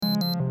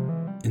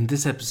In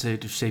this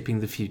episode of Shaping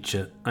the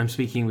Future, I'm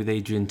speaking with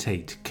Adrian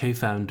Tate,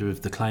 co-founder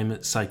of the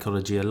Climate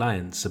Psychology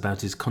Alliance,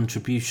 about his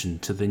contribution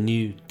to the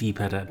new Deep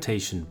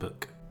Adaptation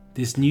book.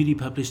 This newly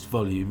published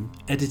volume,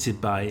 edited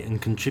by and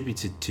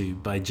contributed to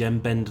by Jem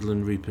Bendell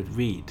and Rupert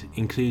Read,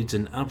 includes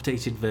an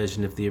updated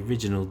version of the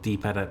original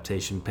Deep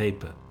Adaptation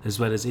paper, as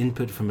well as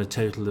input from a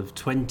total of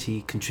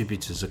 20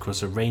 contributors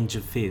across a range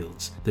of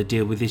fields that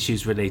deal with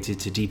issues related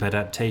to deep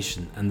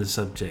adaptation and the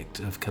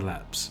subject of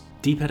collapse.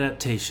 Deep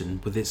Adaptation,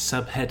 with its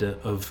subheader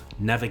of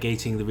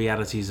Navigating the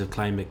Realities of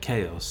Climate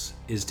Chaos,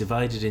 is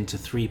divided into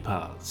three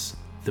parts: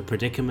 the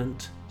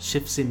predicament,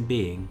 shifts in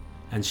being,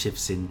 and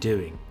shifts in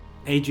doing.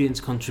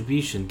 Adrian's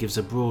contribution gives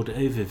a broad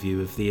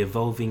overview of the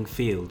evolving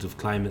field of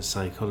climate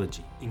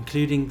psychology,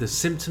 including the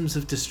symptoms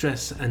of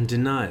distress and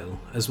denial,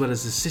 as well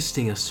as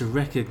assisting us to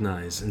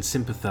recognize and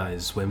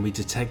sympathize when we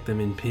detect them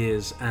in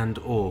peers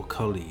and/or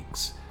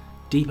colleagues.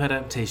 Deep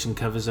Adaptation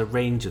covers a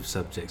range of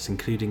subjects,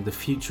 including the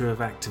future of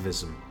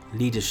activism,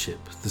 leadership,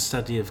 the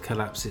study of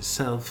collapse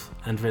itself,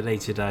 and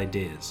related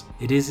ideas.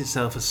 It is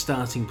itself a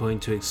starting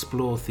point to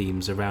explore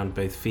themes around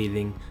both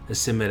feeling,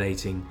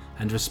 assimilating,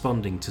 and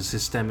responding to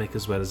systemic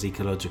as well as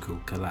ecological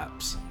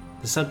collapse.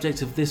 The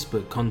subject of this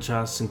book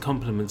contrasts and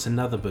complements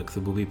another book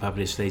that will be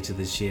published later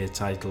this year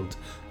titled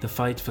The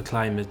Fight for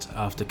Climate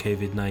After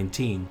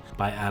COVID-19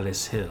 by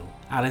Alice Hill.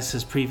 Alice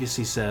has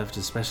previously served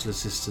as Special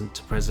Assistant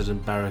to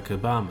President Barack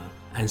Obama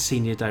and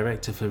Senior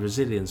Director for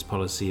Resilience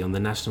Policy on the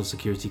National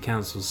Security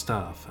Council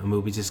staff, and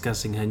will be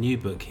discussing her new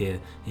book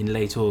here in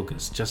late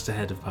August, just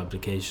ahead of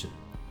publication.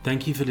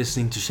 Thank you for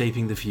listening to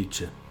Shaping the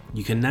Future.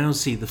 You can now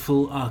see the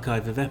full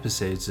archive of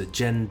episodes at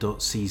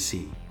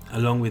gen.cc,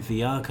 along with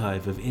the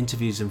archive of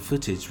interviews and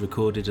footage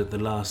recorded at the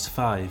last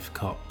 5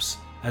 COPs.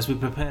 As we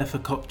prepare for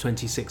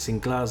COP26 in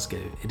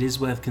Glasgow, it is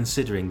worth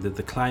considering that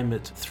the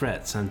climate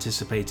threats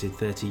anticipated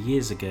 30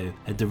 years ago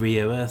at the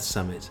Rio Earth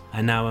Summit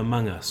are now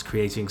among us,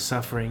 creating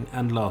suffering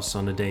and loss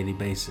on a daily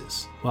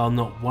basis, while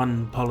not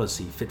one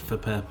policy fit for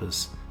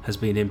purpose has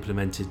been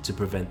implemented to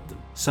prevent them.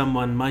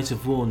 Someone might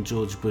have warned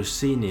George Bush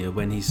Sr.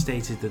 when he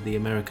stated that the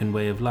American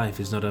way of life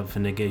is not up for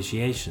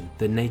negotiation,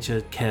 that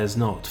nature cares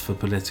not for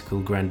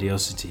political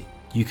grandiosity.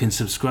 You can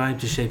subscribe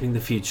to Shaping the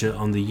Future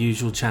on the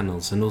usual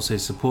channels and also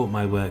support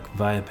my work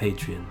via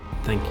Patreon.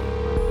 Thank you.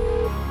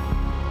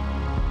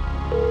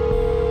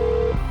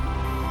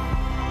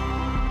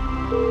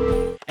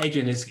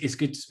 Adrian, it's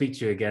good to speak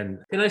to you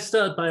again. Can I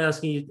start by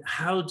asking you,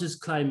 how does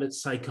climate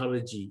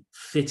psychology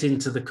fit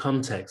into the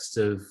context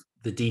of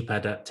the deep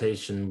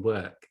adaptation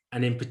work,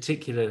 and in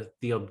particular,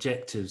 the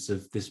objectives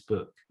of this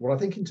book? Well, I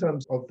think in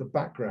terms of the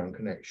background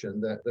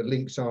connection, that the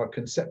links are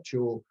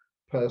conceptual,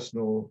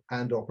 personal,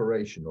 and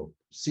operational.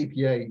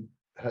 CPA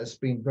has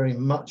been very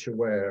much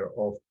aware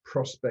of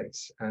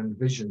prospects and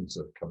visions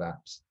of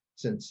collapse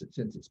since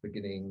its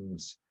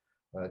beginnings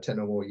 10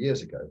 or more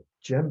years ago.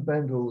 Jem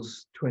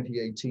Bendell's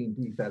 2018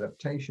 Deep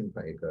Adaptation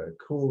paper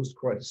caused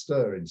quite a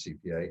stir in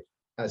CPA,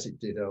 as it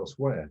did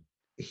elsewhere.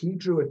 He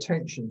drew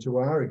attention to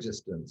our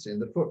existence in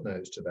the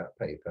footnotes to that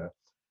paper,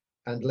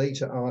 and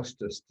later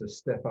asked us to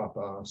step up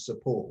our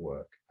support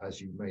work.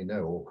 As you may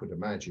know or could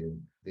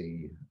imagine,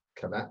 the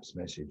collapse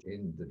message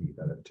in the Deep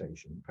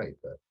Adaptation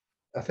paper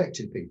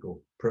affected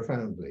people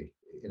profoundly.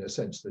 In a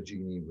sense, the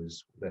genie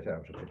was let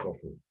out of the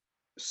bottle.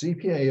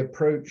 CPA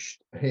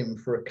approached him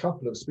for a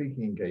couple of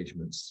speaking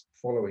engagements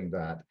following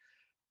that,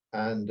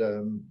 and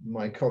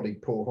my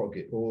colleague Paul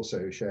Hoggett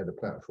also shared a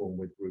platform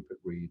with Rupert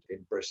Read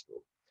in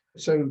Bristol.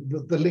 So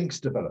the links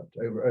developed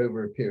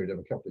over a period of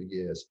a couple of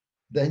years.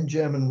 Then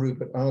Jem and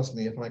Rupert asked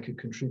me if I could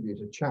contribute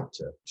a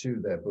chapter to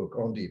their book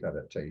on deep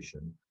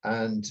adaptation,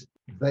 and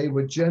they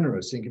were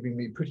generous in giving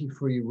me pretty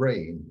free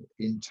rein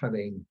in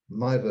telling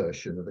my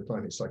version of the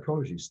climate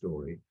psychology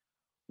story,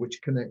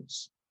 which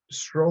connects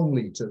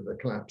strongly to the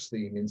collapse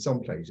theme in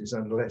some places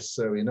and less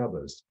so in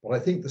others. But I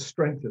think the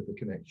strength of the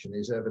connection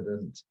is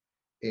evident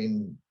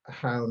in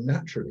how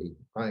naturally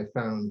I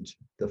found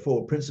the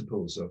 4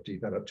 principles of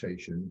deep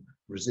adaptation: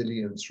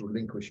 resilience,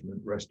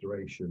 relinquishment,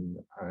 restoration,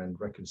 and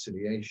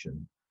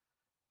reconciliation.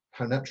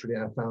 How naturally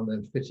I found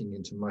them fitting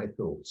into my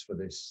thoughts for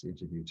this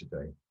interview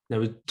today. Now,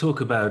 we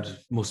talk about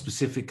more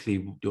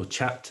specifically your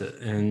chapter,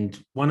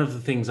 and one of the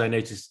things I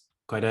noticed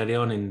quite early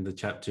on in the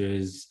chapter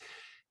is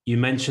you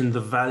mentioned the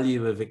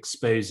value of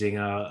exposing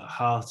our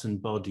heart and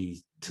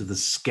body to the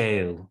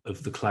scale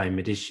of the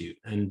climate issue.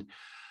 And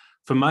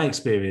from my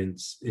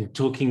experience in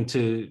talking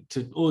to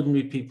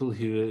ordinary people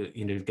who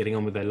are, getting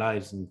on with their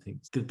lives and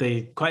things, that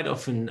they quite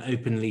often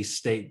openly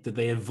state that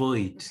they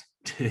avoid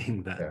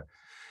doing that. Yeah.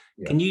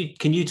 Yeah.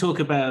 Can you talk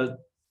about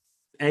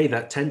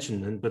that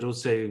tension, but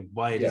also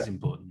why it is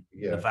important,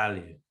 the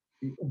value?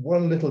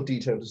 One little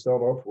detail to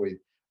start off with.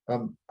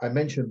 I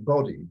mentioned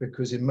body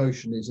because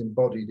emotion is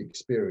embodied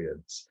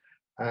experience,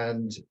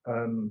 and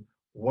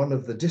one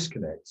of the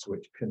disconnects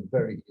which can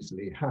very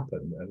easily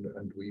happen,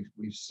 and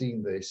we've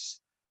seen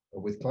this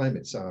with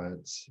climate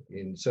science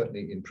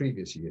certainly in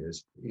previous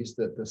years, is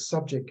that the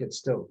subject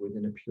gets dealt with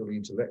in a purely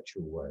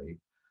intellectual way,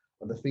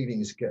 and the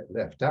feelings get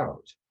left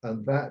out.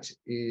 And that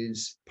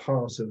is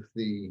part of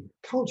the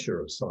culture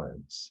of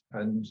science,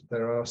 and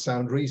there are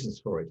sound reasons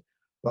for it.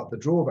 But the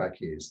drawback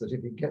is that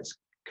if it gets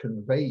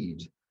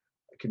conveyed,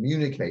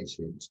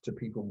 communicated to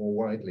people more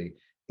widely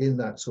in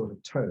that sort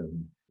of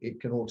tone,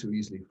 it can all too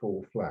easily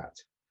fall flat.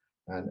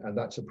 And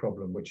that's a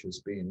problem which has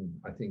been,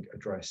 I think,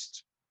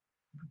 addressed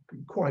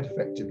quite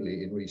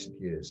effectively in recent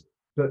years.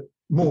 But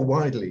more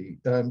widely,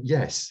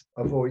 yes,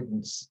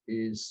 avoidance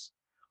is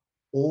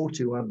all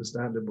too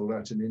understandable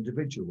at an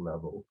individual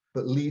level,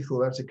 but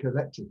lethal at a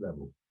collective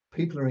level.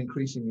 People are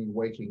increasingly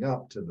waking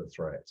up to the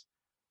threat,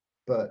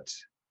 but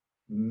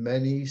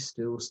many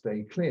still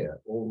stay clear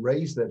or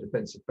raise their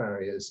defensive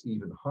barriers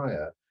even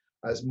higher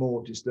as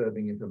more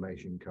disturbing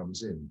information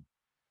comes in.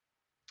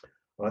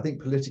 And I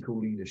think political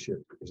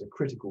leadership is a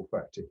critical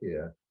factor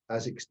here.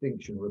 As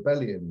Extinction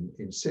Rebellion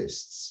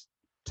insists,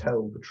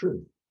 tell the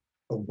truth.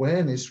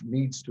 Awareness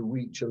needs to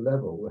reach a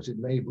level that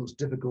enables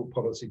difficult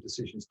policy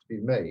decisions to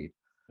be made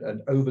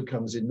and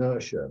overcomes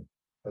inertia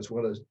as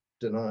well as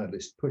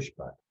denialist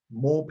pushback.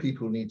 More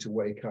people need to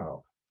wake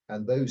up,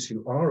 and those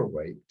who are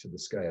awake to the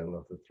scale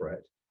of the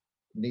threat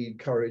need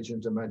courage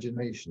and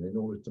imagination in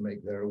order to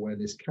make their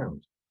awareness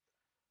count.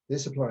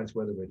 This applies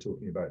whether we're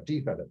talking about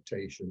deep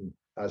adaptation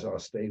as our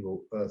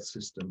stable Earth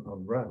system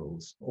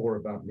unravels, or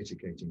about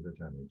mitigating the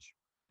damage.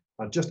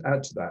 I'll just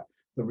add to that,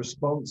 the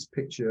response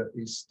picture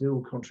is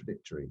still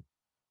contradictory.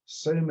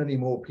 So many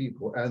more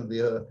people and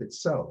the Earth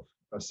itself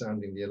are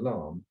sounding the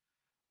alarm,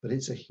 but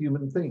it's a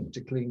human thing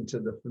to cling to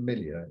the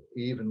familiar,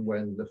 even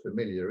when the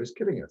familiar is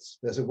killing us.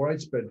 There's a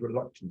widespread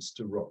reluctance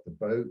to rock the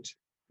boat,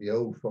 the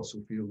old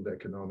fossil fueled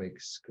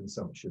economics,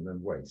 consumption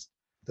and waste.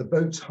 The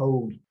boats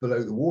hold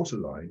below the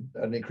waterline,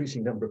 an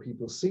increasing number of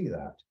people see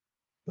that,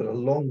 but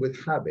along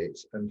with habit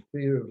and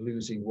fear of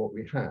losing what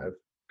we have,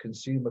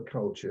 consumer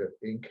culture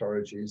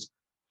encourages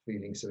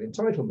feelings of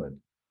entitlement.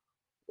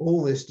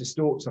 All this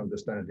distorts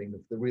understanding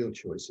of the real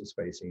choices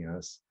facing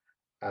us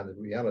and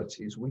the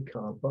realities we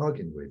can't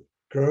bargain with.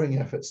 Growing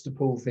efforts to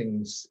pull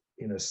things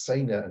in a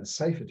saner and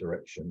safer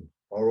direction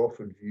are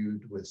often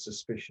viewed with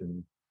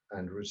suspicion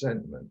and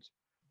resentment,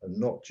 and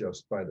not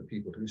just by the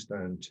people who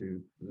stand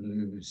to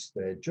lose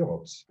their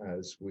jobs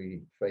as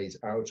we phase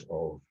out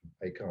of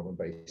a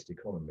carbon-based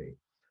economy,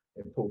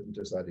 important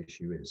as that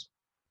issue is.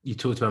 You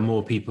talked about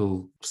more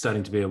people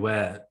starting to be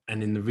aware,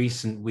 and in the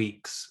recent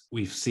weeks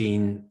we've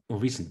seen, or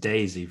recent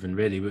days even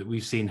really, but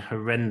we've seen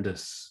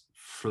horrendous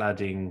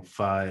flooding,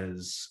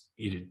 fires,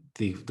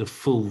 the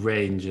full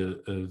range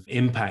of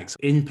impacts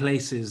in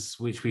places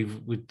which we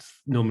would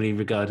normally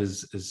regard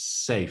as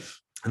safe.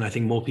 And I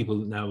think more people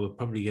now are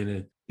probably going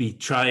to be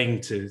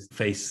trying to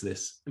face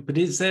this. But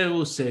is there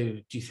also,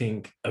 do you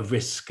think, a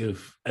risk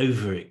of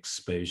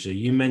overexposure?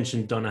 You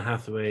mentioned Donna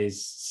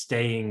Hathaway's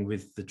staying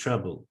with the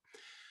trouble.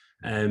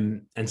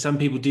 And some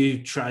people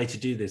do try to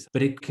do this,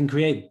 but it can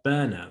create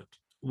burnout.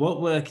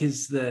 What work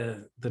is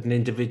there that an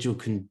individual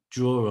can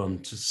draw on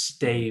to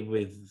stay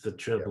with the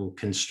trouble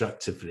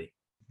constructively?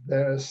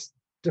 There's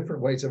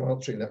different ways of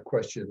answering that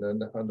question,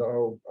 and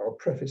I'll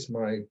preface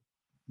my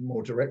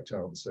more direct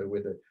answer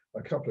with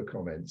a couple of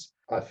comments.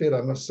 I feel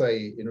I must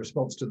say, in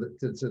response to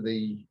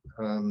the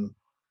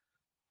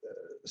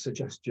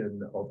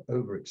suggestion of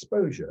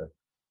overexposure,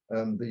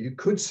 that you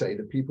could say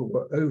that people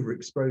were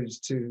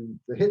overexposed to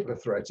the Hitler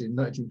threat in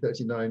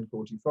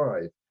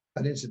 1939-45.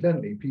 And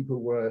incidentally,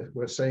 people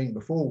were saying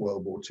before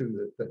World War II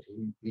that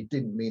he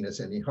didn't mean us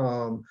any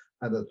harm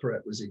and the threat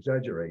was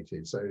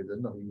exaggerated. So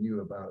there's nothing new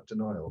about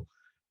denial.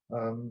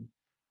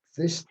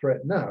 This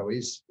threat now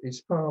is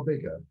far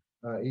bigger,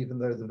 even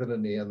though the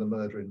villainy and the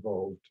murder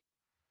involved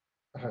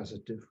has a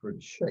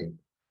different shape.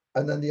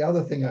 And then the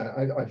other thing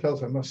I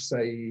felt I must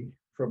say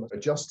from a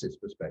justice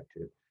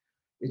perspective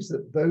is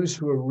that those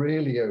who are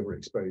really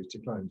overexposed to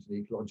climate and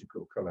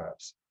ecological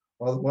collapse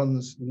are the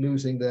ones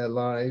losing their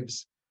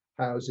lives,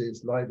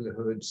 houses,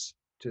 livelihoods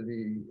to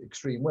the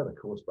extreme weather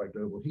caused by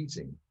global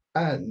heating.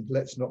 And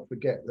let's not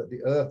forget that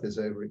the Earth is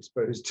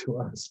overexposed to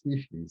our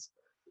species.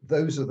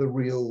 Those are the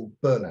real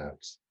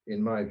burnouts,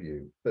 in my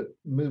view. But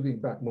moving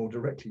back more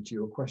directly to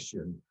your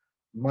question,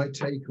 my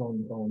take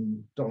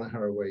on Donna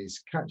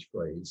Haraway's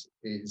catchphrase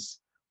is,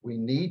 we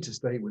need to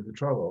stay with the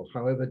trouble,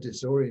 however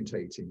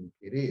disorientating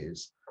it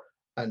is,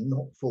 and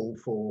not fall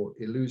for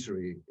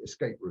illusory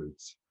escape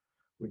routes,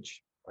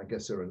 which I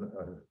guess are a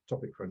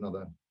topic for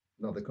another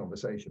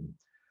conversation,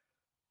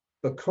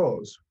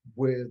 because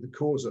we're the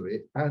cause of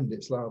it and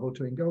it's liable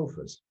to engulf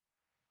us.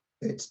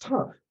 It's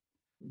tough.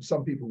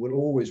 Some people will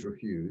always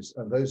refuse,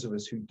 and those of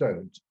us who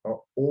don't are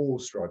all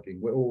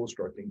struggling. We're all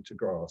struggling to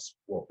grasp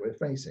what we're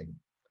facing.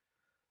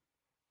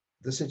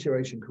 The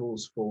situation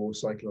calls for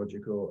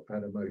psychological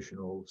and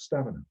emotional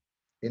stamina.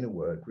 In a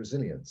word,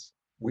 resilience.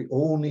 We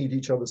all need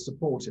each other's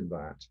support in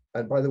that.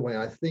 And by the way,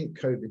 I think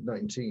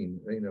COVID-19,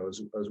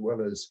 as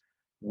well as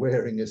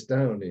wearing us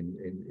down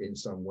in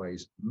some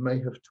ways, may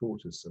have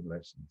taught us some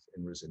lessons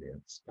in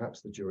resilience. Perhaps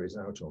the jury's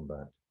out on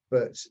that.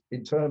 But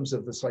in terms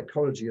of the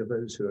psychology of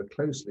those who are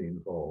closely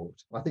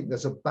involved, I think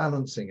there's a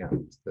balancing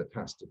act that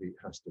has to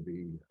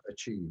be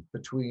achieved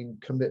between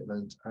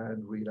commitment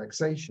and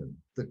relaxation.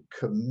 The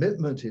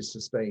commitment is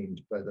sustained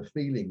by the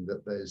feeling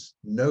that there's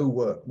no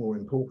work more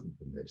important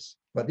than this.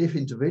 But if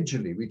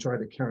individually we try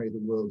to carry the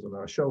world on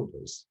our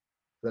shoulders,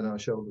 then our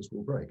shoulders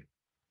will break.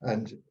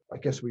 And I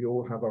guess we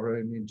all have our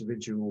own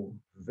individual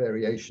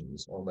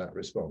variations on that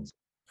response.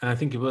 And I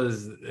think it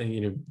was,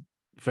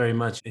 very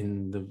much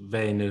in the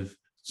vein of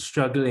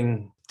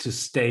struggling to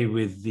stay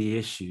with the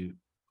issue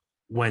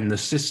when the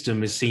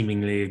system is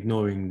seemingly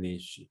ignoring the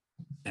issue.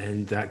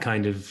 And that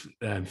kind of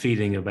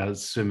feeling about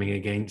swimming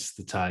against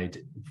the tide,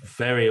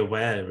 very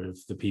aware of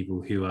the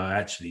people who are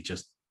actually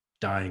just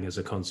dying as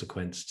a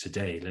consequence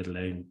today, let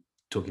alone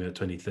talking about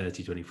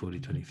 2030, 2040,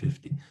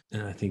 2050.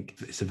 And I think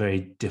it's a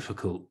very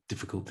difficult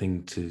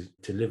thing to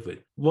live with.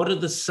 What are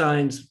the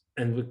signs,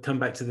 and we'll come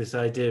back to this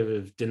idea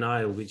of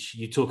denial, which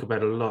you talk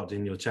about a lot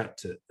in your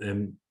chapter,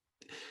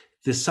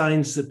 the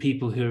signs that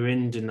people who are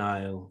in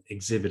denial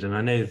exhibit? And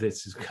I know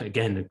this is,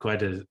 again,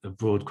 quite a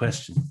broad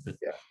question. But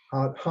yeah,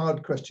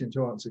 hard question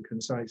to answer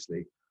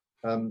concisely.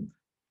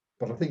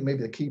 But I think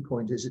maybe the key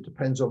point is it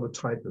depends on the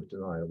type of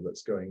denial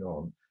that's going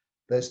on.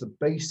 There's the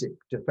basic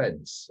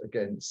defense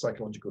against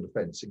psychological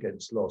defense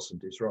against loss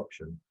and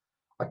disruption.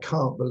 I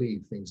can't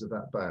believe things are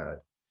that bad.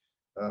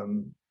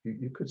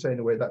 You could say in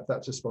a way that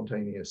that's a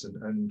spontaneous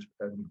and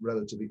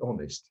relatively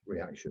honest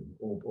reaction,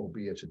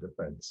 albeit a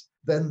defense.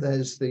 Then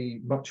there's the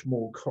much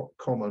more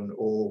common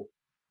or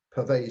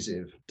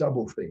pervasive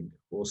doublethink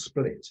or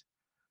split,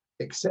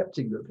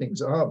 accepting that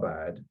things are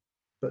bad,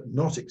 but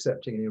not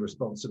accepting any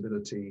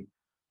responsibility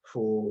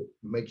for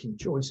making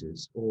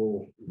choices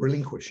or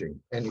relinquishing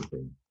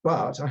anything.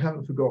 But I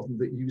haven't forgotten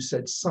that you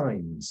said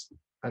signs,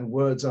 and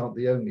words aren't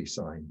the only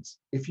signs.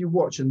 If you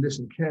watch and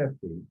listen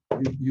carefully,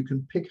 you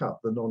can pick up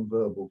the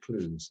non-verbal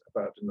clues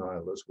about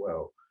denial as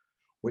well,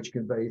 which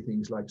convey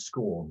things like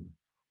scorn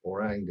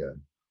or anger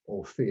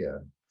or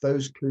fear.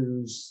 Those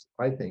clues,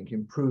 I think,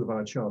 improve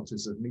our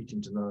chances of meeting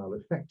denial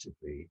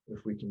effectively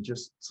if we can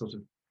just sort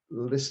of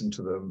listen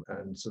to them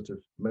and sort of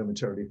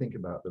momentarily think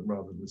about them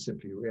rather than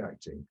simply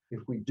reacting.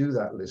 If we do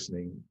that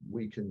listening,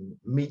 we can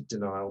meet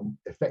denial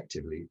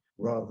effectively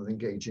rather than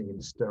engaging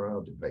in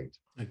sterile debate.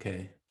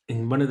 Okay.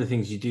 And one of the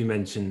things you do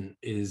mention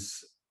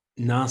is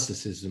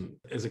narcissism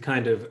as a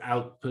kind of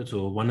output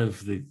or one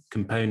of the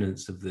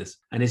components of this.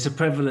 And it's a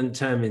prevalent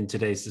term in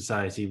today's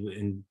society.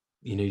 And,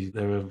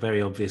 there are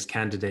very obvious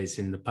candidates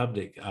in the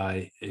public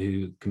eye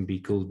who can be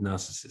called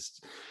narcissists.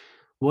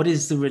 What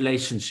is the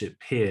relationship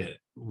here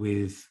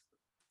with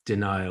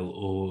denial?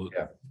 Or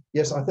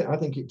Yes, I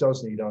think it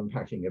does need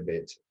unpacking a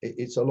bit.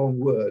 It's a long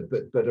word,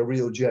 but a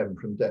real gem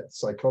from depth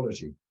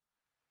psychology,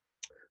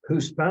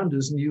 whose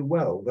founders knew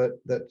well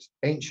that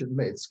ancient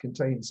myths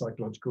contain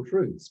psychological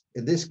truths.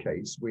 In this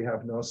case, we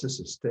have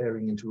Narcissus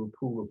staring into a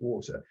pool of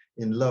water,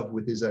 in love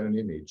with his own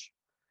image.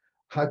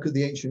 How could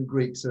the ancient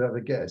Greeks have ever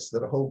guessed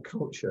that a whole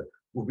culture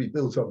would be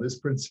built on this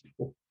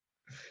principle?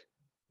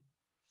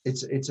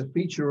 It's a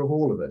feature of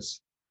all of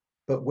us.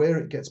 But where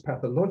it gets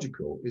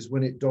pathological is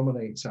when it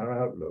dominates our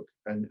outlook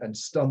and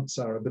stunts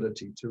our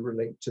ability to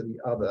relate to the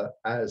other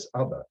as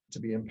other, to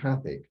be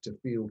empathic, to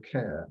feel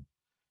care.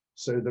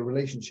 So the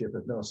relationship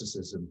of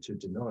narcissism to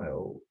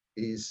denial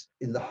is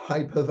in the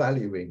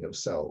hypervaluing of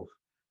self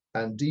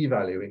and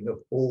devaluing of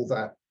all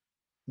that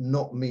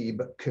not me,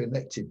 but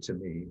connected to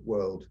me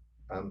world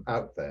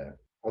out there.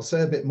 I'll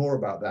say a bit more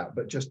about that,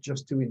 but just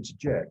to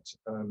interject,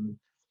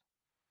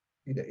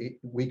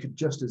 we could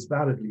just as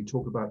validly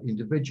talk about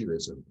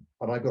individualism.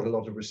 And I got a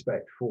lot of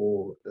respect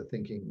for the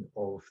thinking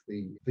of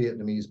the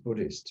Vietnamese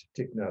Buddhist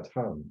Thich Nhat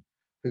Hanh,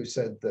 who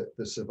said that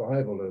the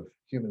survival of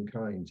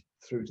humankind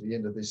through to the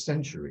end of this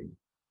century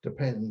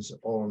depends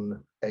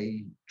on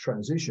a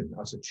transition,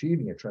 us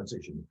achieving a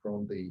transition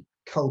from the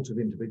cult of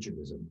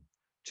individualism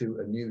to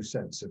a new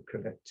sense of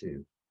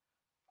collective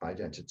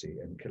identity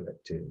and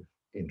collective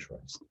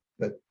interest.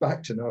 But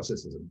back to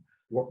narcissism,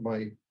 what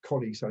my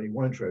colleague Sally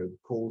Weintraub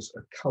calls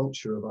a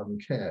culture of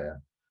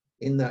uncare.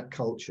 In that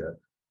culture,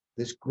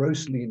 this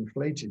grossly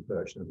inflated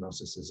version of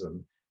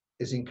narcissism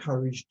is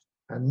encouraged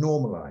and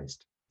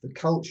normalized. The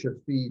culture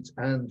feeds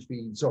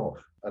off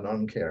an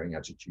uncaring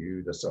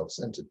attitude, a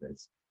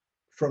self-centeredness.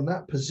 From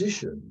that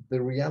position,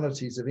 the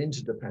realities of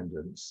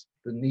interdependence,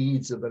 the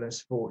needs of the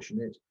less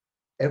fortunate,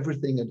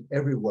 everything and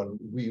everyone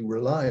we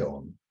rely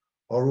on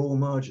are all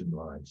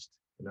marginalized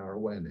in our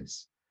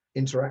awareness.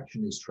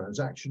 Interaction is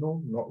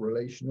transactional, not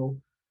relational.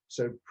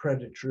 So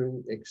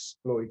predatory,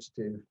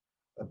 exploitative,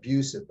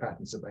 abusive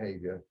patterns of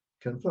behavior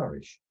can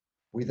flourish.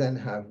 We then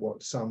have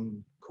what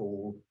some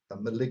call a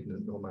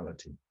malignant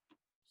normality.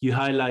 You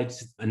highlight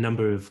a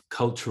number of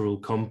cultural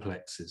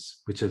complexes,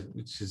 which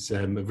is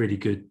a really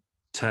good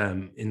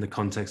term in the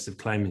context of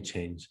climate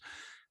change.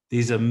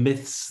 These are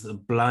myths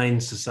that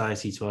blind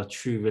society to our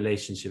true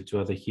relationship to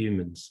other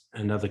humans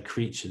and other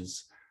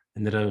creatures,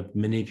 and that are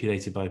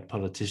manipulated by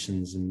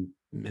politicians and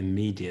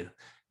media.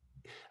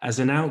 As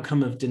an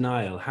outcome of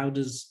denial, how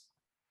does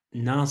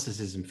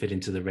narcissism fit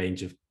into the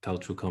range of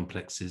cultural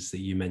complexes that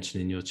you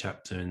mentioned in your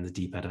chapter in the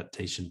Deep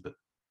Adaptation book?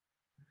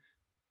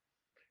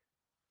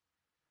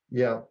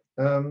 Yeah.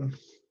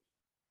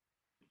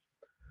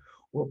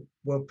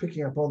 Well,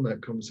 picking up on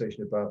that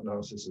conversation about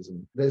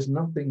narcissism, there's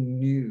nothing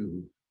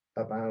new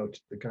about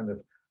the kind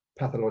of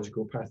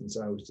pathological patterns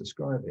I was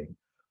describing.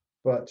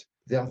 But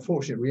the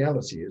unfortunate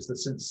reality is that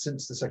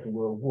since the Second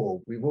World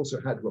War, we've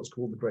also had what's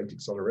called the Great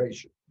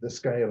Acceleration. The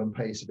scale and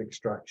pace of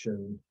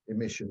extraction,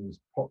 emissions,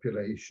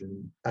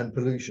 population, and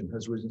pollution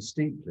has risen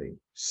steeply.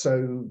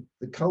 So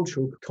the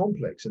cultural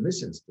complex in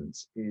this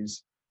instance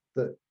is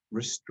that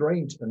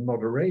restraint and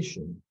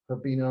moderation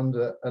have been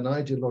under an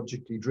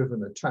ideologically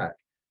driven attack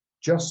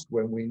just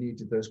when we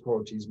needed those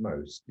qualities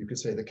most. You could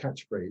say the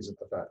catchphrase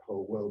of that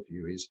whole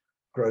worldview is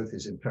growth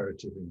is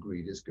imperative and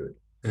greed is good.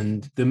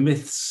 And the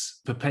myths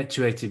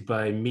perpetuated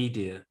by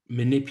media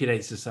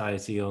manipulate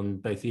society on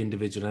both the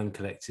individual and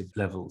collective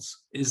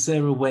levels. Is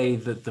there a way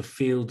that the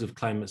field of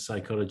climate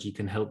psychology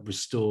can help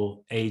restore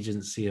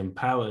agency and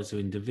power to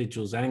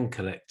individuals and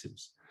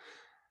collectives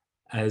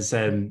as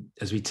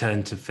we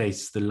turn to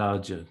face the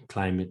larger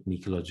climate and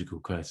ecological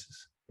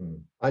crisis?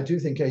 I do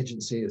think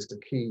agency is the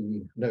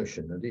key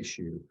notion and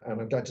issue, and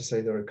I'm glad to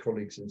say there are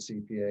colleagues in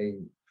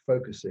CPA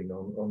focusing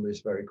on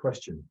this very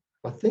question.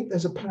 I think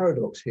there's a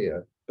paradox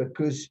here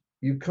because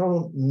you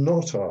can't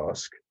not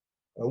ask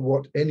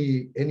what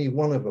any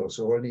one of us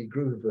or any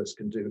group of us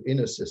can do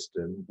in a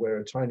system where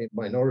a tiny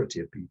minority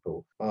of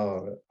people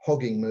are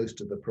hogging most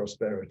of the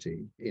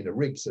prosperity in a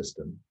rigged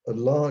system. A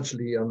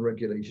largely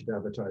unregulated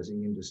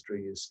advertising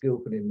industry is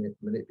skillfully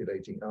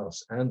manipulating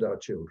us and our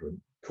children.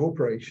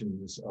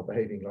 Corporations are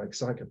behaving like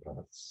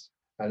psychopaths,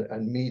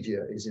 and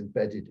media is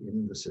embedded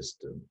in the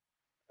system,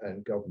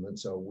 and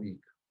governments are weak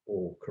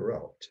or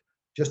corrupt.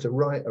 Just a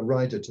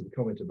rider to the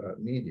comment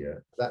about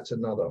media, that's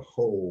another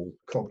whole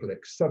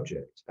complex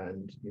subject.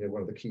 And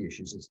one of the key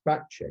issues is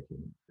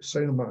fact-checking.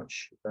 So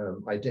much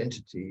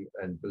identity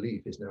and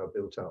belief is now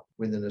built up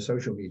within a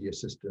social media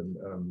system,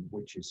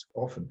 which is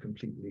often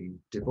completely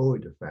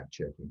devoid of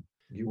fact-checking.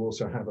 You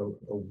also have a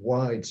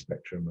wide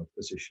spectrum of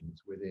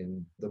positions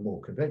within the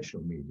more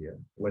conventional media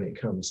when it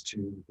comes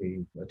to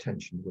the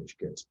attention which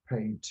gets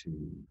paid to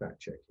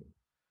fact-checking.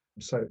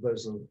 So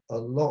there's a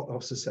lot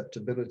of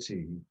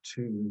susceptibility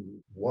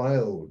to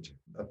wild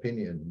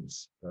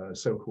opinions,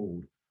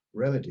 so-called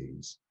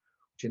remedies,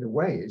 which in a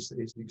way is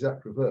the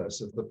exact reverse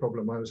of the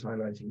problem I was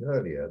highlighting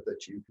earlier,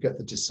 that you get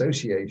the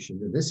dissociation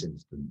in this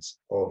instance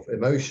of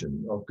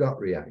emotion, of gut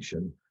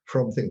reaction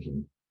from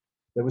thinking.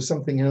 There was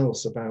something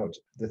else about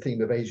the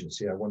theme of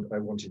agency I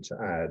wanted to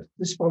add.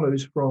 This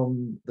follows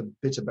from the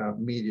bit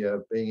about media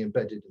being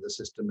embedded in the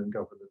system and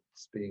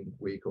governance being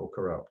weak or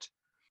corrupt.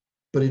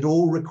 But it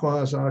all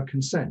requires our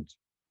consent.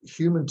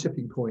 Human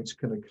tipping points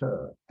can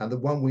occur, and the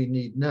one we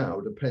need now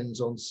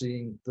depends on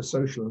seeing the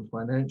social and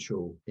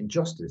financial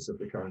injustice of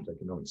the current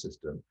economic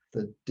system,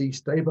 the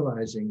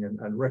destabilizing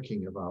and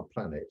wrecking of our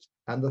planet,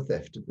 and the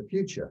theft of the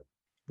future.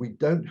 We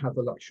don't have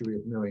the luxury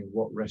of knowing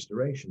what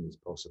restoration is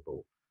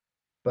possible,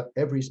 but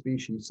every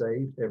species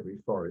saved, every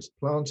forest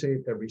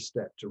planted, every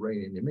step to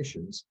rein in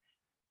emissions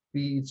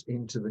feeds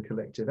into the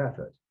collective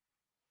effort.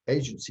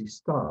 Agency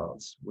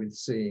starts with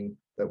seeing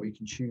that we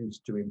can choose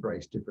to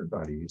embrace different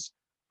values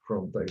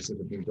from those that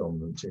have been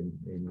dominant in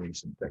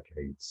recent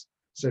decades.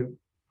 So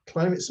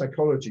climate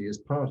psychology is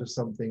part of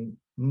something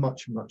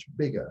much, much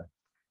bigger,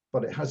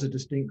 but it has a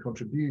distinct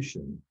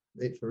contribution.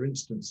 It, for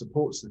instance,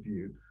 supports the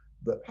view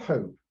that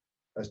hope,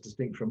 as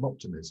distinct from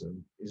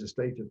optimism, is a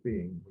state of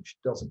being which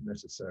doesn't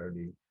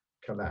necessarily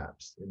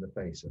collapse in the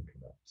face of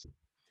collapse.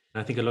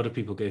 I think a lot of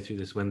people go through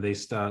this when they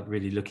start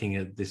really looking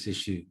at this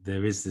issue.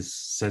 There is this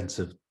sense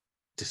of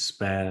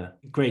despair,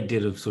 a great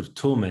deal of sort of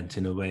torment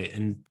in a way,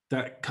 and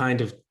that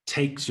kind of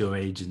takes your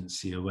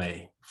agency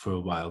away for a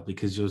while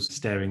because you're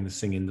staring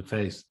this thing in the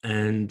face.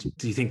 And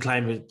do you think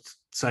climate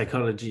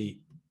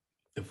psychology,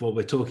 if what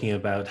we're talking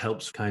about,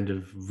 helps kind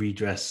of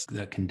redress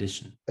that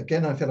condition?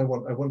 Again, I feel I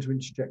want to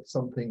interject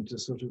something to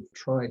sort of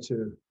try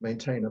to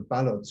maintain a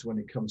balance when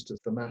it comes to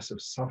the massive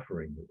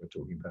suffering that we're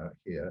talking about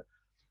here.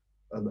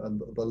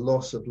 And the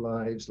loss of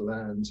lives,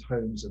 lands,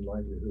 homes, and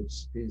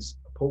livelihoods is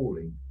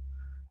appalling.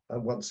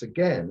 And once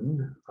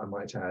again, I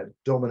might add,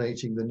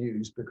 dominating the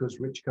news because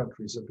rich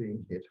countries are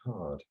being hit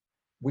hard.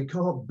 We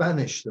can't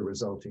banish the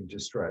resulting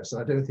distress.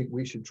 I don't think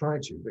we should try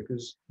to,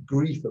 because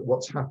grief at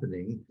what's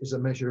happening is a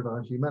measure of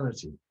our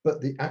humanity.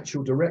 But the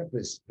actual direct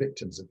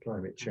victims of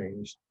climate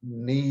change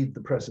need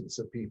the presence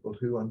of people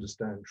who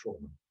understand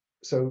trauma.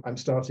 So I'm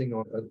starting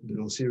on a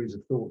little series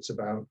of thoughts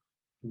about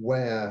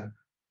where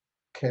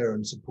care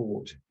and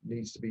support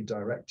needs to be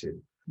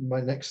directed. My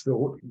next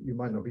thought, you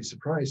might not be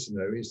surprised to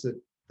know, is that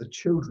the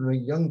children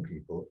and young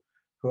people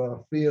who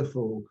are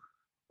fearful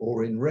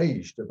or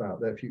enraged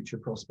about their future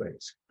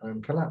prospects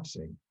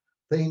collapsing,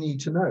 they need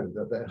to know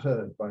that they're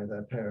heard by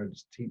their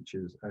parents,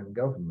 teachers, and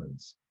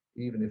governments,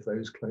 even if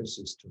those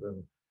closest to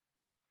them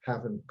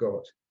haven't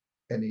got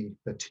any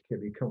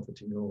particularly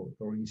comforting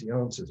or easy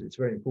answers. It's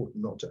very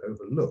important not to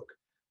overlook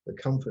the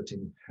comfort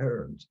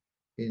inherent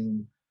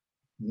in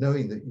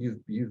knowing that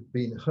you've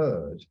been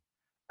heard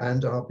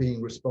and are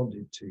being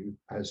responded to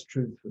as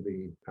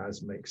truthfully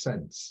as makes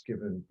sense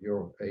given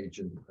your age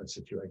and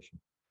situation.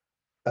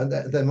 And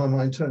then my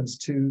mind turns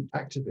to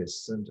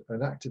activists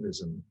and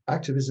activism.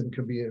 Activism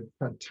can be a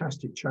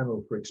fantastic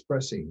channel for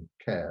expressing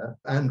care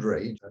and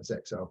rage, as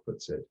Exile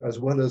puts it, as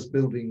well as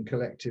building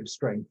collective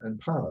strength and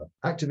power.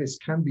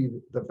 Activists can be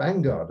the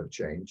vanguard of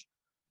change,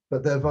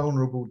 but they're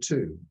vulnerable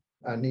too,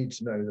 and need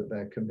to know that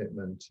their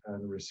commitment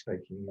and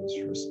risk-taking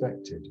is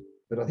respected.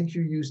 But I think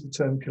you use the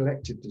term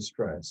collective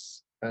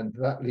distress, and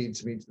that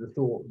leads me to the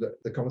thought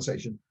that the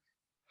conversation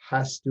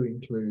has to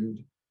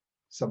include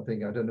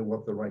something, I don't know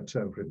what the right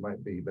term for it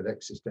might be, but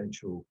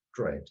existential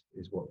dread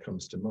is what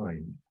comes to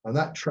mind. And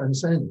that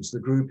transcends the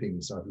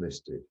groupings I've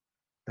listed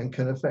and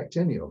can affect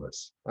any of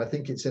us. I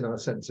think it's in our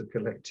sense of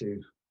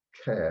collective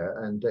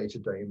care and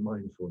day-to-day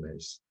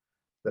mindfulness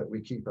that we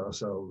keep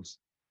ourselves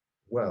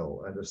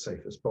well and as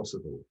safe as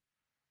possible,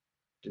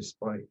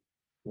 despite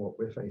what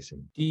we're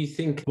facing. Do you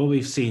think what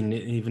we've seen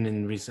even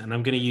in recent, and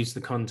I'm going to use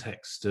the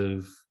context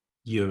of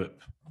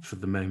Europe for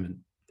the moment,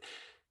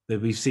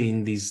 that we've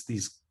seen these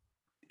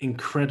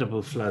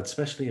incredible floods,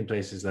 especially in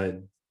places like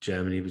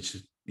Germany, which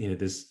is,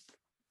 there's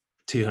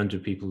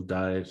 200 people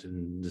died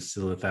and there's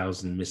still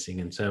 1,000 missing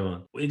and so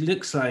on. It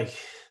looks like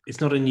it's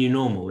not a new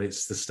normal.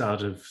 It's the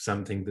start of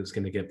something that's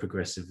going to get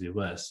progressively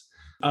worse.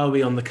 Are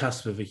we on the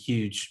cusp of a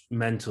huge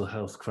mental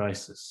health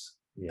crisis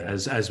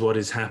as what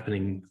is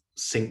happening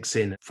sinks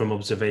in from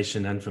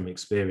observation and from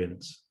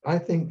experience? I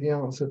think the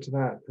answer to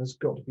that has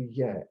got to be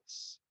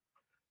yes.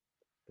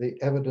 The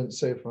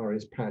evidence so far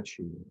is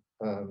patchy,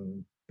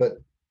 but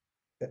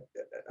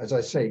as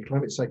I say,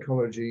 climate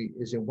psychology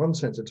is in one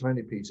sense a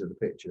tiny piece of the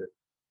picture,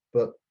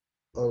 but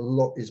a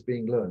lot is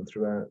being learned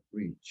through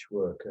outreach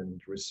work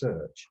and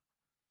research.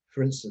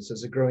 For instance,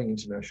 there's a growing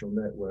international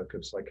network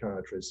of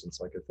psychiatrists and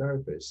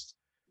psychotherapists,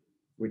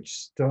 which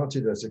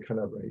started as a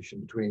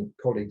collaboration between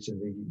colleagues in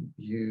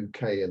the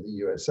UK and the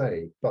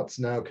USA, but's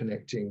now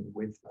connecting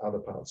with other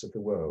parts of the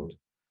world.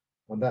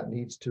 And that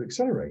needs to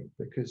accelerate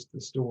because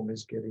the storm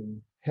is getting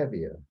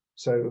heavier.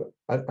 So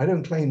I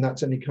don't claim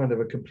that's any kind of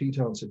a complete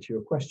answer to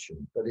your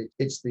question, but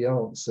it's the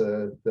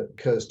answer that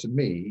occurs to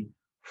me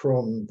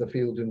from the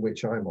field in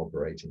which I'm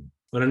operating.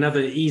 Well,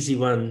 another easy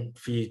one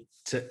for you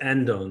to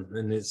end on,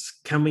 and it's,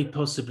 can we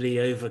possibly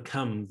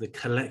overcome the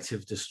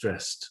collective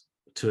distress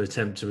to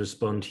attempt to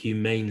respond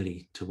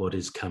humanely to what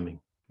is coming?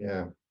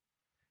 Yeah.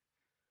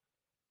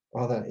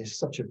 Oh, that is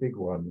such a big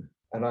one.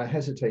 And I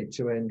hesitate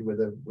to end with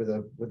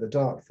a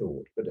dark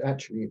thought, but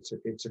actually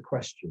it's a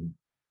question.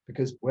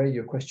 Because where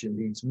your question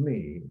leads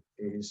me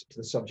is to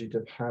the subject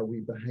of how we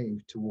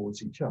behave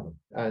towards each other.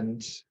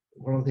 And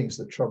one of the things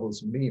that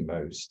troubles me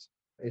most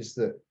is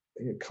that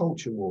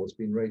culture war has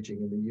been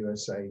raging in the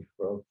USA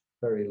for a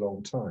very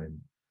long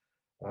time.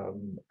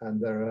 And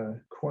there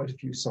are quite a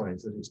few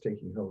signs that it's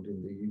taking hold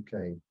in the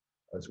UK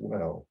as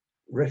well.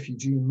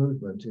 Refugee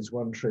movement is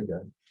one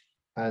trigger.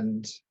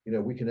 And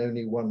we can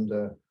only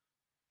wonder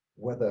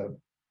what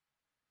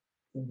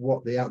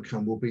the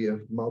outcome will be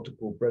of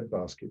multiple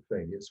breadbasket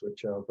failures,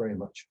 which are very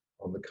much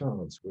on the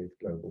cards with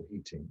global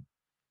heating.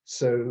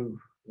 So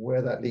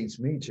where that leads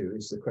me to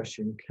is the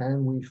question,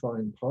 can we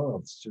find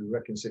paths to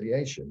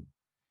reconciliation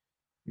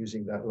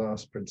using that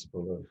last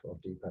principle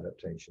of deep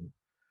adaptation,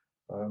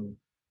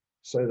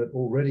 so that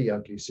already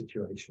ugly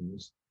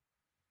situations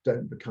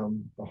don't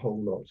become a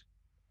whole lot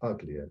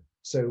uglier?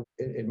 So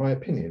in my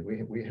opinion,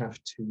 we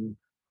have to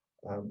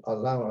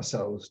allow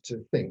ourselves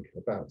to think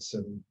about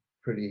some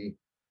pretty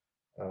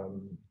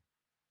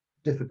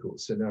difficult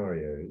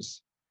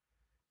scenarios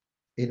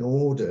in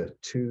order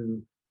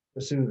to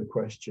pursue the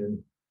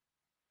question,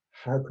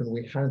 how can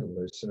we handle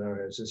those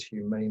scenarios as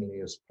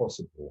humanely as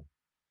possible?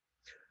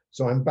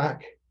 So I'm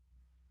back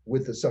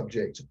with the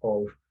subject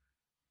of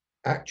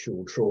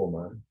actual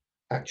trauma,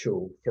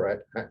 actual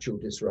threat, actual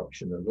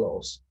disruption and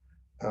loss,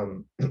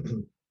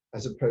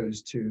 as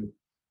opposed to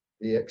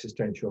the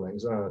existential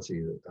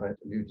anxiety that I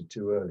alluded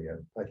to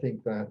earlier. I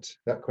think that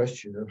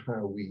question of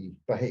how we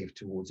behave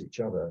towards each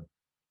other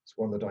is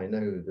one that I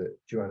know that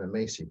Joanna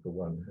Macy, for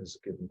one, has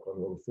given quite a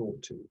lot of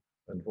thought to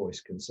and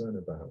voiced concern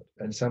about.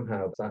 And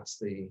somehow that's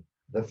the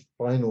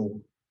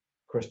final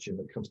question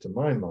that comes to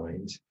my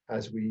mind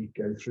as we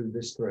go through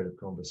this thread of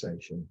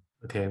conversation.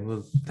 Okay,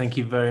 well, thank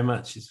you very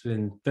much. It's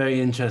been very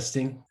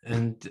interesting.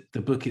 And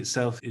the book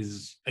itself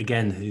is a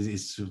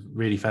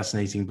really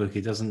fascinating book.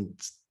 It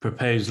doesn't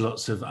propose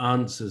lots of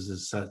answers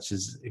as such,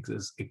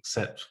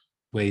 except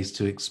ways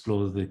to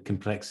explore the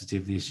complexity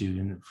of the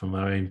issue from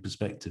our own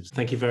perspectives.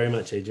 Thank you very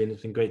much, Adrian.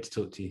 It's been great to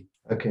talk to you.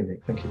 Okay,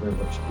 Nick, thank you very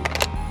much.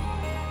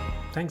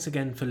 Thanks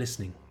again for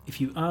listening. If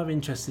you are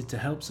interested to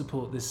help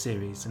support this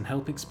series and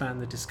help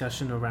expand the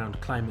discussion around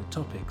climate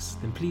topics,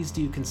 then please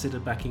do consider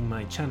backing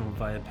my channel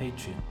via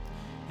Patreon.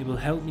 It will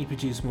help me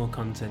produce more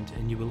content,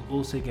 and you will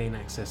also gain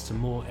access to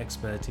more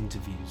expert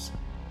interviews.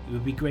 It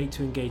would be great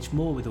to engage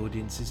more with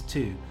audiences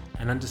too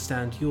and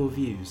understand your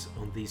views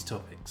on these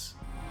topics.